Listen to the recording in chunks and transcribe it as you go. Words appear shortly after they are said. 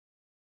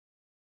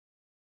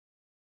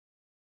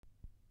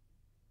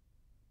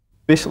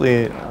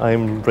Basically,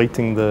 I'm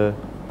writing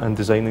and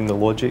designing the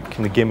logic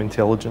and the game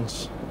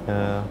intelligence.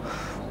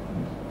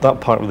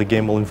 That part of the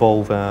game will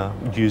involve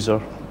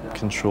user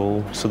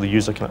control, so the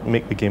user can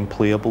make the game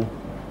playable,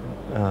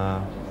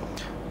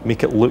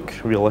 make it look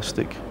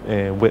realistic,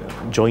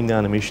 join the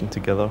animation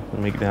together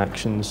and make the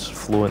actions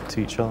flow into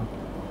each other.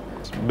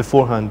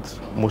 Beforehand,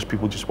 most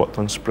people just worked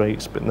on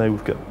sprites, but now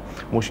we've got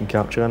motion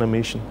capture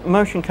animation.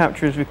 Motion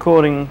capture is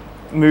recording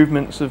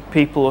movements of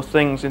people or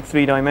things in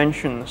 3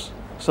 dimensions,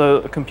 so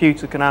a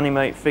computer can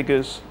animate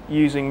figures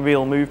using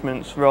real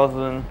movements rather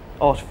than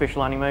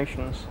artificial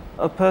animations.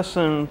 A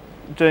person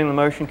doing the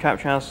motion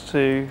capture has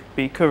to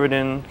be covered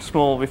in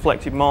small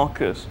reflective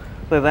markers.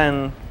 They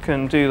then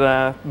can do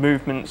their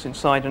movements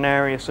inside an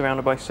area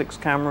surrounded by 6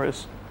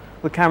 cameras.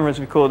 The cameras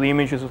record the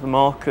images of the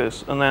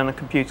markers, and then a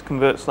computer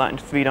converts that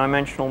into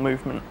 3-dimensional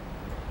movement.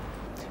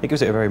 It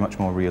gives it a very much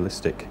more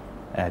realistic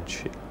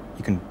edge.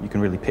 You can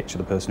really picture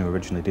the person who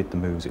originally did the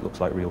moves. It looks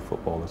like real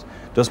footballers.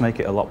 It does make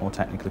it a lot more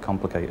technically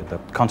complicated. The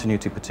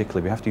continuity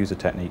particularly, we have to use a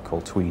technique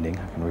called tweening,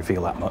 I can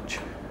reveal that much,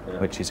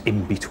 which is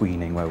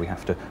in-betweening, where we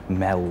have to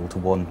meld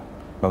one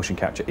motion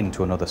capture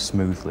into another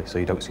smoothly so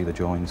you don't see the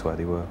joins where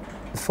they were.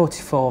 The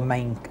 44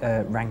 main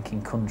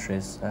ranking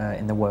countries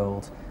in the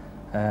world,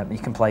 you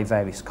can play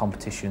various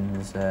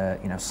competitions,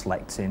 you know,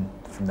 selecting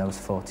from those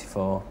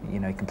 44. You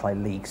know, you can play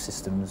league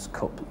systems,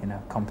 cup, you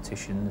know,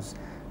 competitions,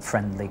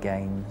 friendly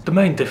games. The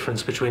main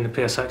difference between the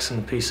PSX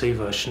and the PC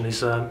version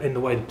is in the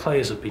way the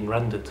players have been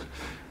rendered.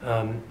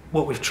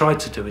 What we've tried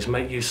to do is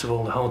make use of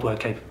all the hardware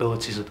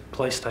capabilities of the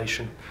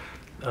PlayStation.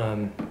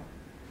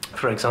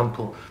 For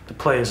example, the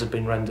players have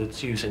been rendered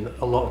using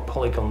a lot of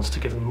polygons to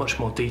give them much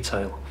more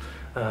detail.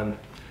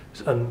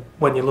 And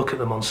when you look at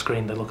them on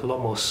screen, they look a lot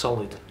more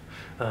solid.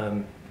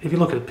 If you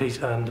look at the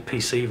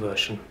PC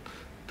version,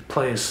 the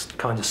players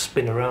kind of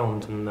spin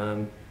around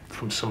and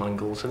from some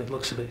angles, and it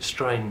looks a bit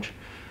strange,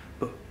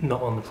 but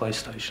not on the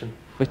PlayStation.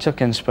 We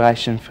took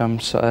inspiration from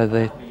sort of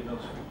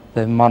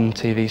the modern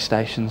TV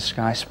stations,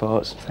 Sky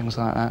Sports, and things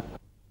like that,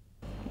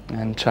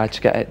 and tried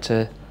to get it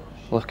to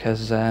look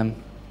as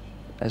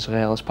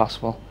real as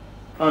possible.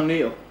 I'm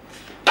Neil,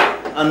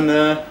 and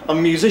I'm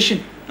a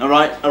musician. I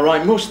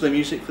write most of the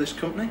music for this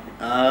company.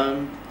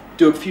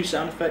 Do a few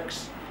sound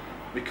effects,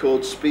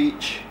 record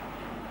speech,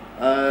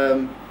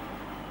 and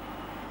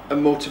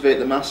motivate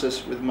the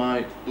masses with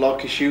my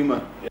larkish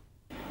humour.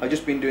 I've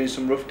just been doing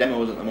some rough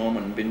demos at the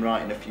moment and been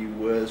writing a few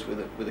words with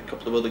a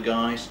couple of other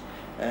guys.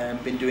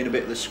 Been doing a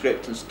bit of the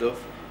script and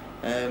stuff.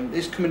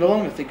 It's coming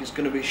along. I think it's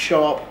going to be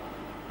sharp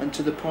and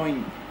to the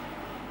point.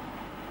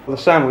 Well,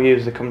 the sound we use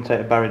is the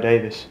commentator Barry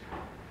Davis,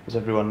 as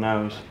everyone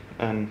knows,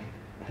 and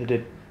he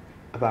did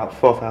about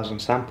 4,000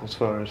 samples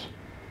for us,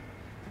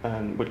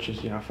 which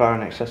is, you know, far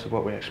in excess of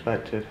what we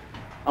expected.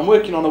 I'm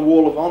working on a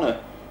wall of honour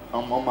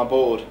on my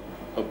board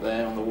up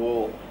there on the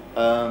wall.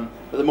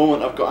 At the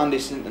moment I've got Andy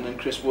Sinton and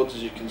Chris Woods,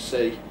 as you can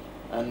see,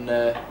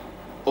 and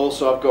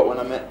also I've got When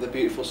I Met the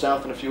Beautiful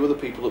South and a few other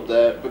people up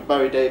there, but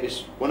Barry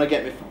Davis, when I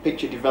get my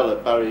picture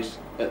developed, Barry's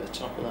at the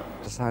top of that.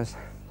 As I've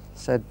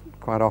said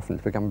quite often,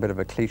 it's become a bit of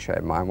a cliche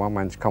of mine, one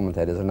man's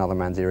commentator is another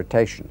man's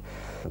irritation.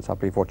 And so I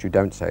believe what you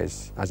don't say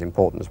is as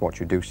important as what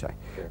you do say.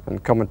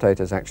 And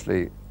commentators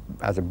actually,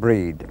 as a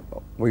breed,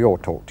 we all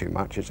talk too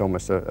much. It's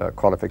almost a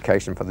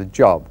qualification for the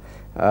job.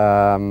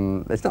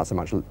 It's not so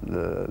much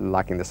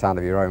liking the sound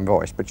of your own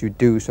voice, but you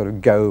do sort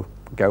of go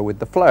with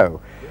the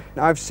flow.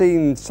 Now, I've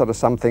seen sort of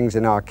some things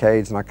in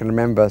arcades, and I can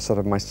remember sort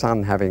of my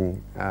son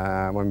having,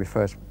 when we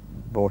first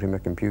bought him a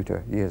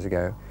computer years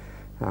ago,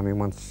 I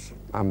mean,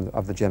 I'm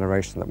of the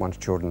generation that once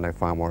children know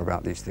far more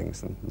about these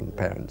things than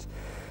parents.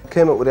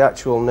 Came up with the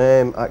actual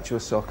name,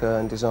 Actua Soccer,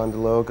 and designed the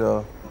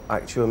logo.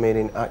 Actua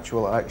meaning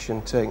actual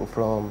action taken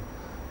from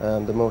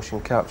the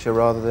motion capture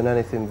rather than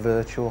anything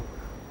virtual,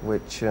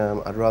 which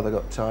I'd rather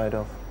got tired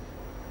of.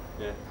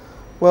 Yeah.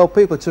 Well,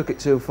 people took it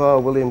too far.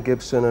 William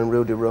Gibson and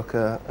Rudy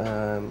Rucker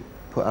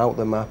put out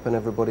the map and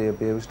everybody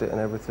abused it and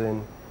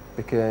everything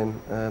became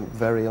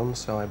very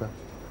un-cyber.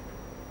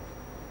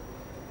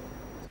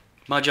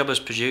 My job as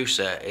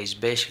producer is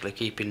basically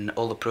keeping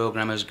all the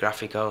programmers,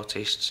 graphic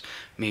artists,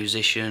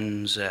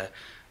 musicians,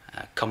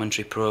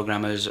 commentary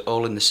programmers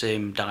all in the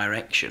same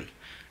direction,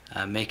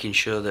 making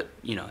sure that,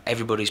 you know,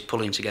 everybody's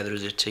pulling together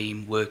as a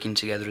team, working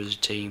together as a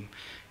team,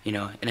 you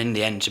know, and in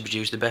the end to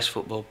produce the best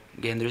football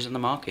game there is on the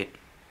market.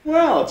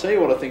 Well, I'll tell you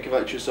what I think of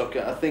Actua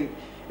Soccer. I think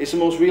it's the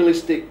most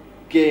realistic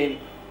game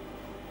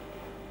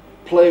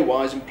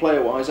play-wise and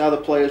player-wise. How the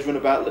players run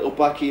about little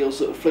black heels,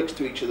 little flicks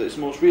to each other. It's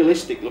the most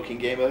realistic looking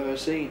game I've ever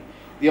seen.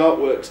 The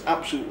artwork's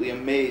absolutely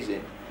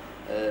amazing.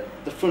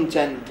 The front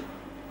end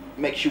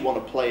makes you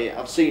want to play it.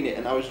 I've seen it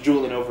and I was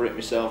drooling over it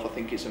myself. I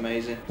think it's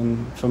amazing.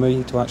 And for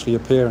me to actually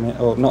appear in it,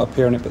 or not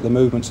appear in it, but the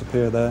movements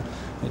appear there,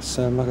 it's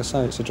like I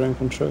say, it's a dream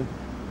come true.